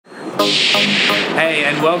Hey,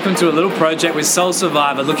 and welcome to a little project with Soul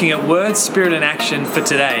Survivor looking at word, spirit, and action for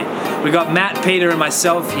today. We got Matt, Peter, and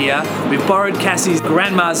myself here. We've borrowed Cassie's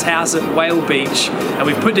grandma's house at Whale Beach, and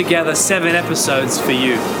we've put together 7 episodes for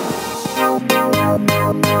you. Well,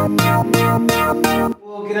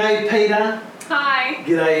 g'day, Peter. Hi.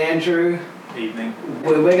 G'day, Andrew. Evening.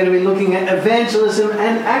 We're going to be looking at evangelism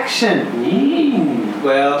and action.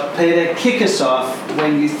 Well, Peter, kick us off.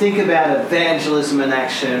 When you think about evangelism and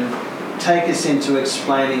action, take us into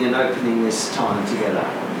explaining and opening this time together.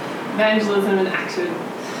 Evangelism and action.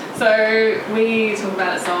 So we talk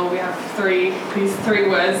about it, so we have these three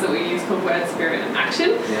words that we use called word, spirit, and action.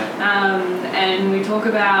 Yeah. And we talk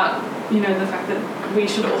about, the fact that we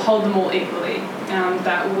should hold them all equally.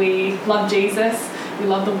 That we love Jesus, we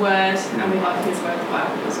love the Word, and we love His Word, the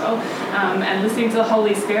Bible as well. And listening to the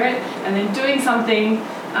Holy Spirit, and then doing something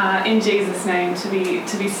in Jesus' name to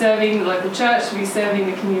be serving the local church, to be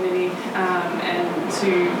serving the community, and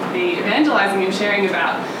to be evangelizing and sharing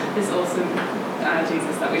about this awesome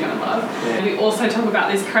Jesus that we know and love. Yeah. We also talk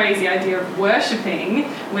about this crazy idea of worshipping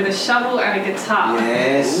with a shovel and a guitar.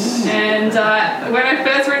 Yes. And when I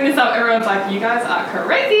first bring this up, everyone's like, "You guys are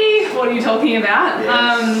crazy. What are you talking about?"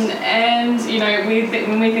 Yes.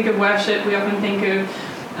 When we think of worship, we often think of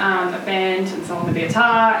a band and someone with a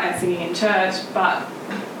guitar and singing in church, but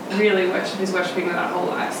really worship is worshipping with our whole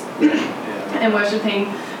lives. And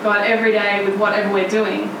worshipping God every day with whatever we're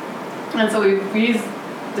doing. And so we use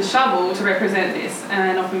the shovel to represent this,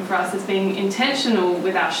 and often for us it's being intentional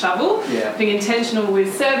with our shovel, being intentional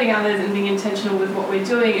with serving others, and being intentional with what we're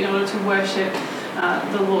doing in order to worship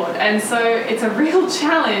the Lord. And so it's a real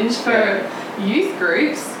challenge for youth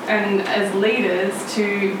groups and as leaders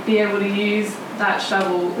to be able to use that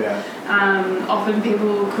shovel. Often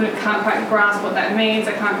people can't quite grasp what that means.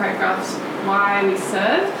 They can't quite grasp why we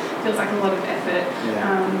serve. Feels like a lot of effort,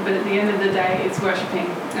 but at the end of the day it's worshipping,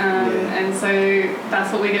 and so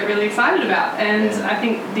that's what we get really excited about. And I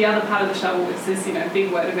think the other part of the shovel is this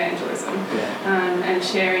big word, evangelism, and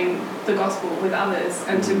sharing the gospel with others,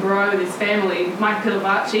 and to grow this family. Mike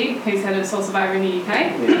Pilavacci, who's head of Soul Survivor in the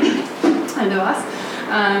UK, and to us,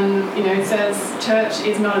 says church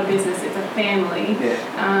is not a business, it's a family.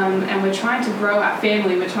 And we're trying to grow our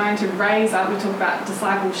family. We're trying to raise up, we talk about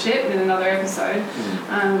discipleship in another episode.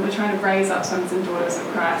 We're trying to raise up sons and daughters of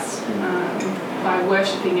Christ by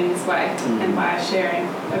worshipping in this way and by sharing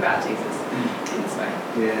about Jesus in this way.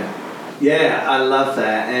 Yeah, I love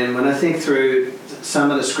that. And when I think through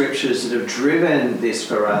some of the scriptures that have driven this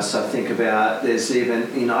for us, I think about, there's even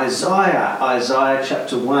in Isaiah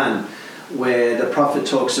chapter 1, where the prophet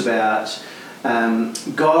talks about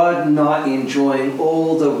God not enjoying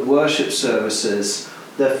all the worship services,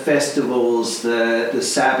 the festivals, the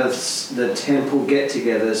Sabbaths, the temple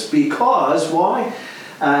get-togethers, because why?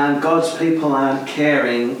 God's people aren't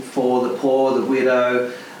caring for the poor, the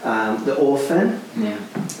widow, the orphan,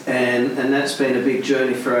 and that's been a big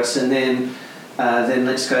journey for us. And then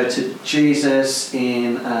let's go to Jesus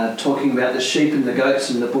in talking about the sheep and the goats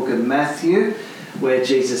in the book of Matthew, where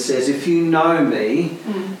Jesus says, if you know me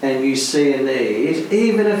and you see a need,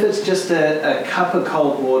 even if it's just a cup of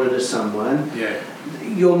cold water to someone,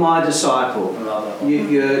 you're my disciple. I love that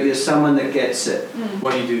one. You're someone that gets it.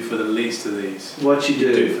 What you do for the least of these, What you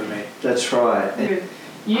do for me. That's right. Good.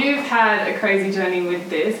 You've had a crazy journey with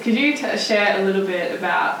this. Could you share a little bit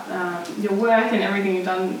about your work and everything you've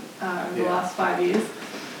done in the last 5 years?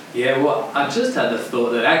 Yeah, well, I just had the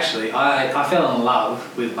thought that actually I fell in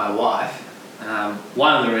love with my wife.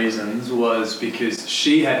 One of the reasons was because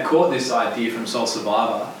she had caught this idea from Soul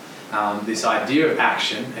Survivor, this idea of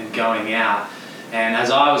action and going out. And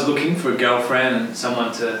as I was looking for a girlfriend and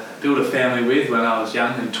someone to build a family with when I was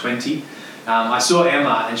young and 20, I saw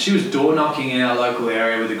Emma, and she was door knocking in our local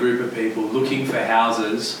area with a group of people looking for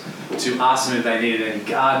houses to ask them if they needed any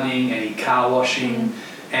gardening, any car washing.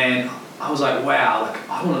 And I was like, wow,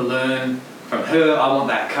 I want to learn from her. I want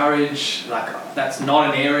that courage. That's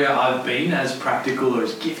not an area I've been as practical or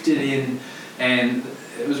as gifted in. And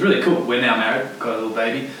it was really cool. We're now married, got a little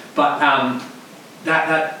baby. But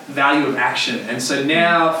that value of action. And so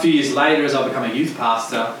now, a few years later, as I've become a youth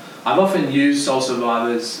pastor, I've often used Soul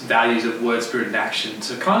Survivor's values of word, spirit, and action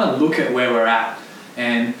to kind of look at where we're at.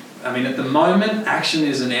 And I mean, at the moment, action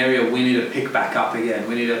is an area we need to pick back up again.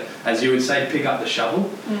 We need to, as you would say, pick up the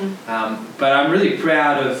shovel. But I'm really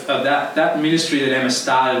proud of that ministry that Emma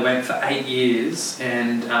started, went for 8 years,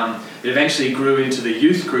 and it eventually grew into the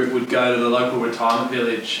youth group, would go to the local retirement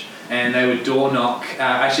village, and they would door knock.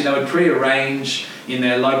 Actually, they would pre-arrange in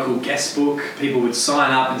their local guest book. People would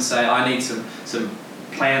sign up and say, I need some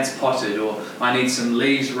plants potted, or I need some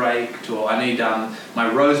leaves raked, or I need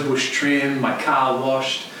my rosebush trimmed, my car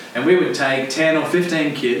washed. And we would take 10 or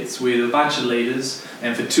 15 kids with a bunch of leaders,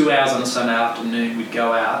 and for 2 hours on a Sunday afternoon we'd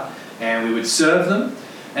go out and we would serve them.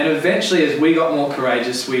 And eventually, as we got more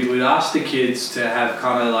courageous, we would ask the kids to have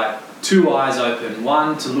kind of like 2 eyes open.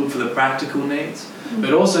 One, to look for the practical needs,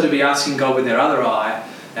 but also to be asking God with their other eye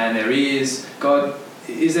and their ears, God,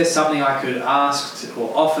 is there something I could ask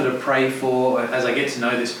or offer to pray for as I get to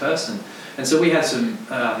know this person? And so we had some,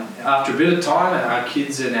 after a bit of time, our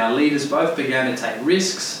kids and our leaders both began to take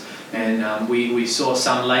risks, and we saw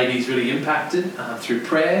some ladies really impacted through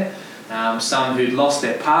prayer, some who'd lost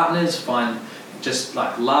their partners find just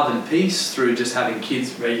like love and peace through just having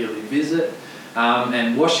kids regularly visit,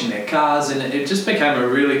 and washing their cars, and it just became a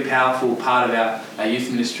really powerful part of our youth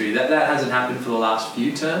ministry. That hasn't happened for the last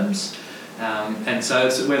few terms. And so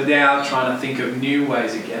we're now trying to think of new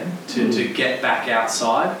ways again to get back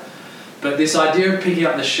outside. But this idea of picking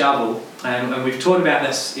up the shovel, and we've talked about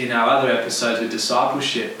this in our other episodes with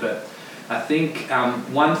discipleship, but I think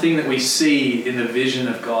one thing that we see in the vision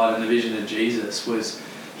of God and the vision of Jesus was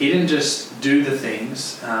he didn't just do the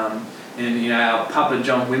things. And our Papa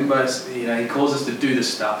John Wimber, he calls us to do the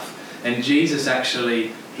stuff. And Jesus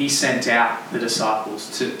actually, he sent out the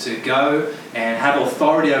disciples to go and have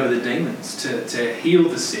authority over the demons, to heal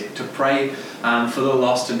the sick, to pray for the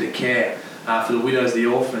lost, and to care for the widows, the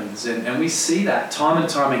orphans. And we see that time and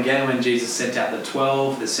time again when Jesus sent out the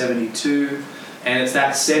 12, the 72. And it's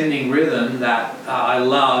that sending rhythm that I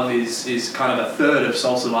love is kind of a third of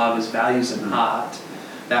Soul Survivor's values and heart.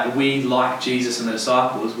 That we, like Jesus and the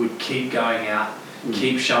disciples, would keep going out,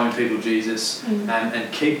 keep showing people Jesus, and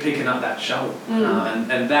keep picking up that shovel.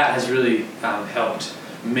 And that has really helped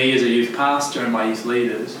me as a youth pastor and my youth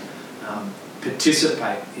leaders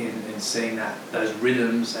participate in seeing those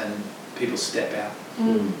rhythms and people step out.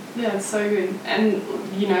 Yeah, it's so good. And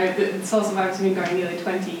the Soul Survivor's been going nearly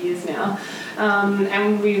 20 years now,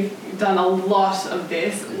 and we've done a lot of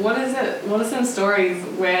this. What are some stories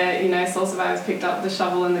where Soul Survivor's picked up the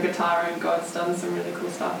shovel and the guitar and God's done some really cool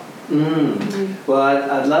stuff? Well,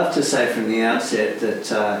 I'd love to say from the outset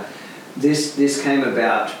that this came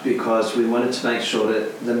about because we wanted to make sure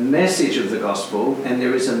that the message of the gospel, and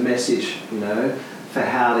there is a message for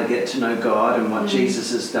how to get to know God and what Jesus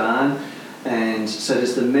has done. And so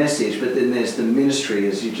there's the message, but then there's the ministry,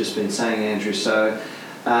 as you've just been saying, Andrew. So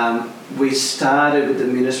we started with the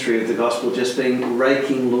ministry of the gospel just being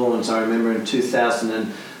raking lawns. I remember in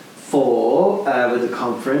 2004 with the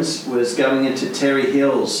conference was going into Terry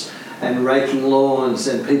Hills and raking lawns,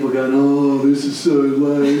 and people going, oh, this is so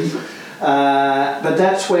lame. But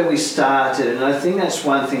that's where we started, and I think that's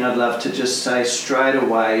one thing I'd love to just say straight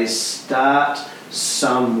away is start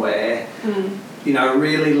somewhere,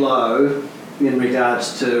 really low in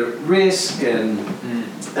regards to risk and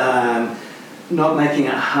not making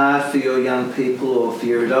it hard for your young people or for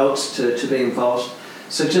your adults to be involved.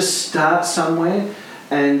 So just start somewhere,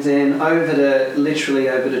 and then over the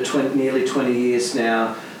nearly 20 years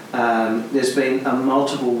now, there's been a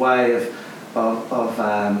multiple way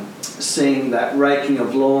of seeing that raking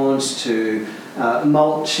of lawns to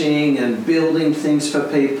mulching and building things for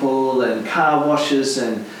people and car washes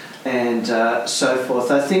and so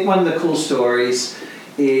forth. I think one of the cool stories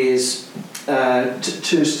is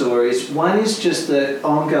two stories. One is just the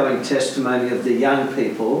ongoing testimony of the young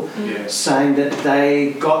people saying that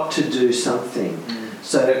they got to do something.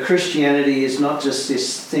 So that Christianity is not just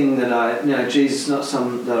this thing that Jesus is not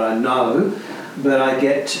something that I know, but I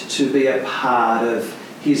get to be a part of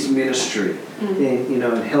his ministry in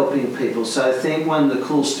helping people. So I think one of the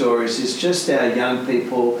cool stories is just our young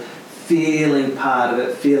people feeling part of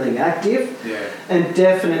it, feeling active. And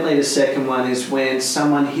definitely the second one is when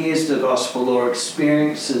someone hears the gospel or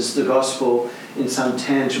experiences the gospel in some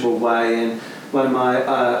tangible way. And one of my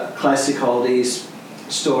classic oldies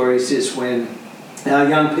stories is when our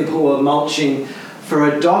young people were mulching for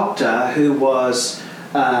a doctor who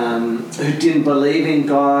didn't believe in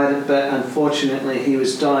God, but unfortunately he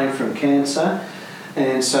was dying from cancer,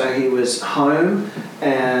 and so he was home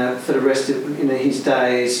for the rest of his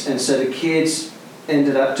days, and so the kids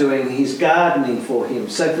ended up doing his gardening for him.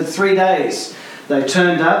 So for 3 days they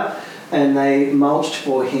turned up and they mulched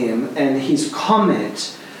for him, and his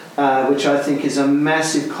comment, which I think is a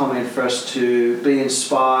massive comment for us to be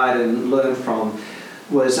inspired and learn from,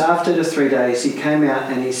 was after the 3 days he came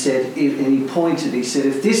out and he said, and he pointed, he said,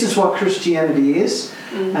 if this is what Christianity is,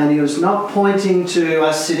 and he was not pointing to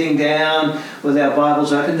us sitting down with our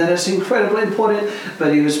Bibles open, that is incredibly important,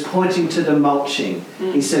 but he was pointing to the mulching.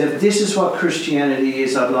 He said, if this is what Christianity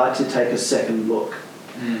is, I'd like to take a second look.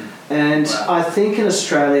 And Wow. I think in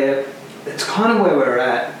Australia, it's kind of where we're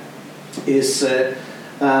at, is that,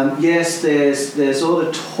 yes, there's all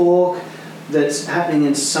the talk that's happening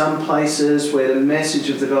in some places where the message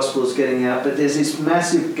of the gospel is getting out, but there's this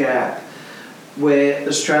massive gap where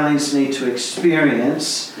Australians need to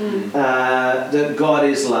experience that God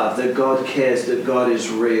is love, that God cares, that God is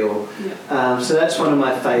real. So that's one of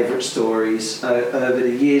my favourite stories over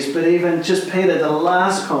the years. But even just Peter, the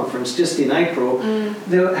last conference, just in April,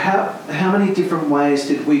 how many different ways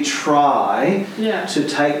did we try to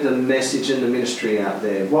take the message and the ministry out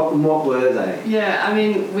there? What were they? Yeah, I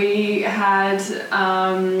mean, we had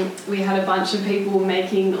a bunch of people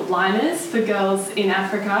making liners for girls in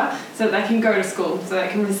Africa so that they can go to school, so they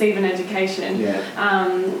can receive an education.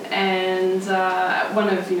 And one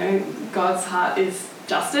of God's heart is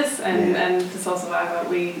justice, and for Soul Survivor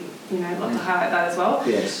we love to highlight that as well.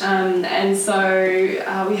 Yes. And so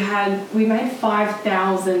we made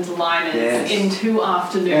 5,000 liners in 2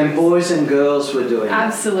 afternoons. And boys and girls were doing it.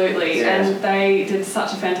 Absolutely, Yes. and they did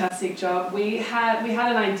such a fantastic job. We had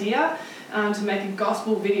an idea to make a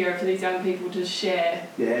gospel video for these young people to share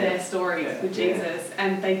their stories with Jesus,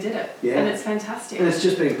 and they did it. And it's fantastic. And it's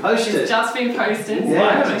just been posted. It's just been posted, so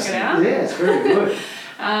check it out. Yeah, it's very good.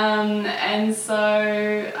 And so,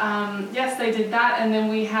 yes, they did that, and then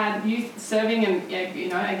we had youth serving and,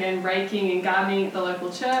 again, raking and gardening at the local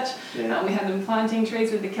church. We had them planting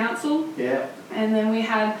trees with the council. And then we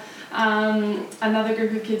had another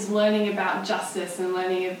group of kids learning about justice and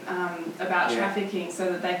learning about trafficking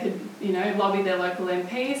so that they could, lobby their local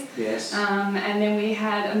MPs. And then we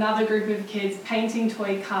had another group of kids painting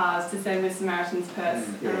toy cars to send with Samaritan's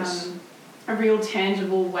Purse. A real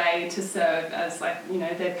tangible way to serve, as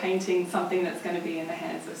they're painting something that's going to be in the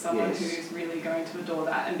hands of someone who's really going to adore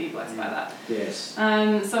that and be blessed by that.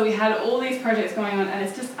 So we had all these projects going on, and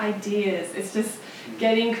it's just ideas. It's just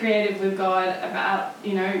getting creative with God about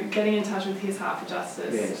getting in touch with His heart for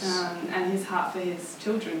justice and His heart for His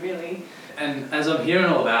children, really. And as I'm hearing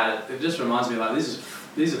all about it, it just reminds me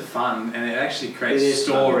these are fun, and it actually creates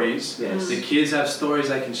stories. The kids have stories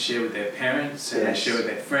they can share with their parents, and they share with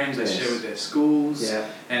their friends, they share with their schools.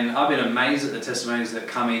 And I've been amazed at the testimonies that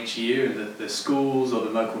come each year in the schools or the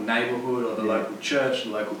local neighbourhood or the local church, the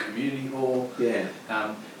local community hall.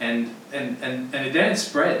 And then it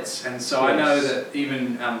spreads. And so I know that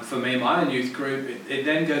even for me, my own youth group, it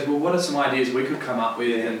then goes, well, what are some ideas we could come up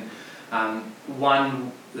with? And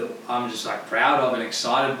one that I'm just proud of and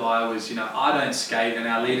excited by was, I don't skate and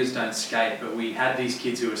our leaders don't skate, but we had these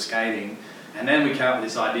kids who were skating, and then we came up with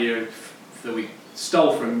this idea that we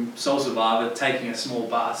stole from Soul Survivor, taking a small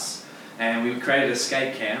bus, and we created a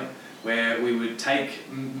skate camp where we would take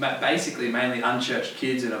basically mainly unchurched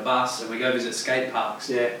kids in a bus, and we go visit skate parks.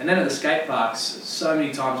 And then at the skate parks, so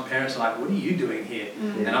many times parents are like, what are you doing here?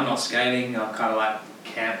 And I'm not skating, I'm kind of like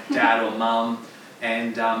camp dad or mum.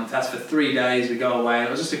 And that's for 3 days, we go away, and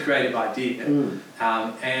it was just a creative idea.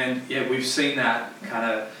 And we've seen that kind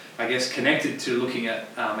of, connected to looking at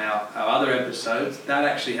our other episodes. That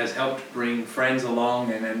actually has helped bring friends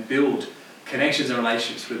along and build connections and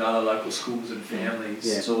relationships with other local schools and families.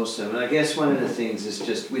 Yeah, it's awesome. And I guess one of the things is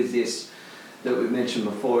just with this that we mentioned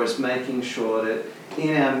before is making sure that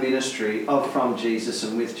in our ministry of From Jesus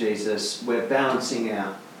and with Jesus, we're balancing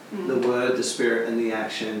out the word, the spirit and the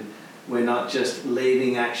action. We're not just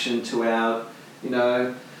leaving action to our,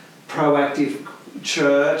 proactive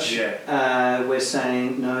church. We're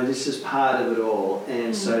saying, no, this is part of it all.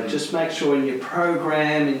 And so just make sure in your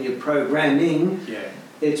program, in your programming,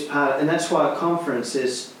 it's part, and that's why a conference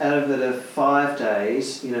is, out of the 5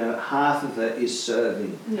 days, half of it is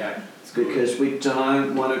serving. Because we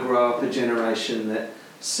don't want to grow up a generation that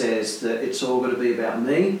says that it's all got to be about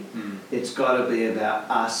me. It's got to be about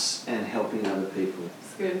us and helping other people.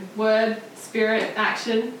 It's good. Word, spirit,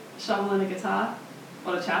 action, shovel and a guitar.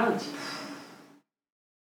 What a challenge.